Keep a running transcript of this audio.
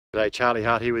G'day, Charlie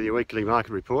Hart here with your weekly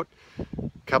market report. A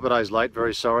couple of days late,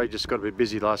 very sorry, just got a bit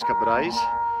busy the last couple of days,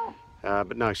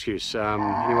 but no excuse.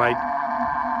 Anyway,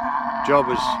 job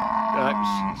was,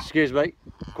 excuse me,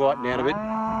 quieten down a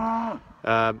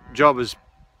bit. Job was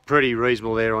pretty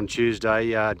reasonable there on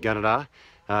Tuesday at Gunnedah.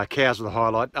 Cows were the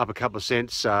highlight, up a couple of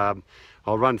cents. I'll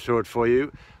run through it for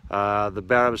you. The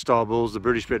Barraba style bulls, the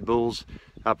British bred bulls,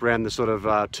 up around the sort of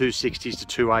 260s to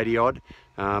 280 odd,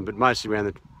 but mostly around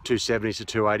the 270s to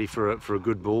 280 for a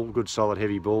good bull, good solid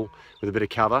heavy bull with a bit of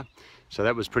cover. So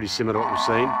that was pretty similar to what we've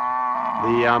seen.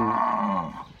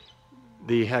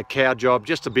 The cow job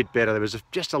just a bit better. There was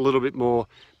just a little bit more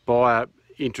buyer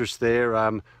interest there.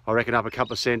 I reckon up a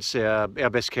couple of cents. Our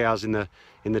best cows in the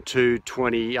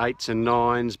 228s and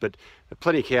 9s, but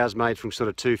plenty of cows made from sort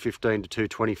of 215 to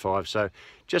 225. So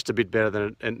just a bit better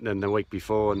than the week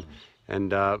before,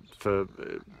 and for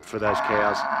those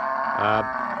cows.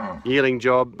 Yearling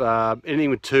job, anything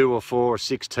with 2 or 4 or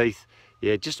 6 teeth,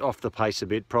 yeah, just off the pace a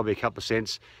bit, probably a couple of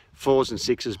cents. 4s and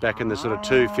 6s back in the sort of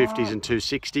 250s and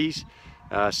 260s,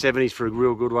 70s for a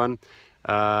real good one.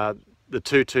 The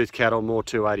 2-tooth cattle, more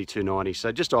 280, 290,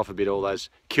 so just off a bit, all those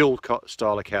killed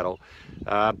style of cattle.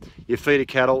 Your feeder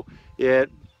cattle, yeah,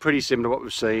 pretty similar to what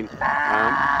we've seen.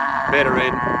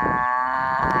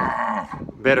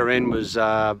 Better end was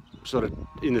sort of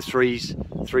in the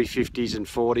 350s and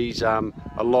 40s.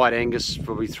 A light Angus,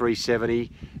 probably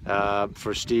 370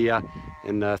 for a steer,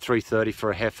 and 330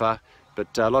 for a heifer.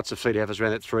 But lots of feeder heifers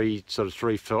around that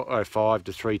 305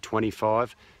 to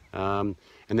 325. And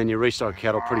then your restock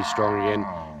cattle pretty strong again.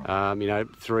 You know,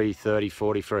 330,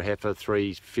 40 for a heifer,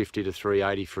 350 to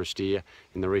 380 for a steer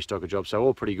in the restocker job. So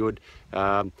all pretty good.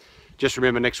 Just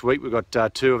remember, next week we've got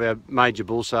 2 of our major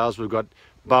bull sales. We've got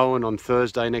Bowen on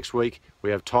Thursday next week.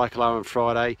 We have Tycolo on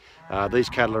Friday. These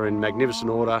cattle are in magnificent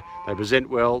order. They present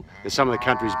well. They're some of the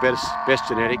country's best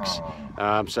genetics.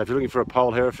 So if you're looking for a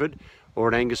Poll Hereford or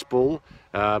an Angus bull,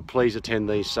 please attend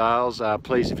these sales.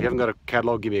 Please, if you haven't got a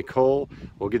catalogue, give me a call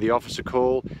or give the office a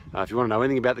call. If you want to know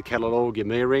anything about the cattle at all, give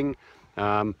me a ring.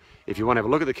 If you want to have a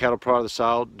look at the cattle prior to the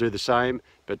sale, do the same.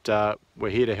 But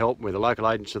we're here to help. We're the local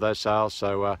agents of those sales,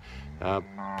 so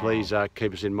please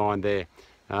keep us in mind there.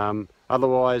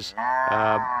 Otherwise,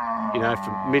 you know,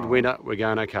 for midwinter, we're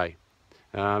going okay.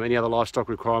 Any other livestock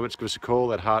requirements, give us a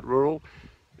call at Hart Rural.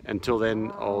 Until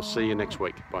then, I'll see you next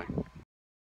week. Bye.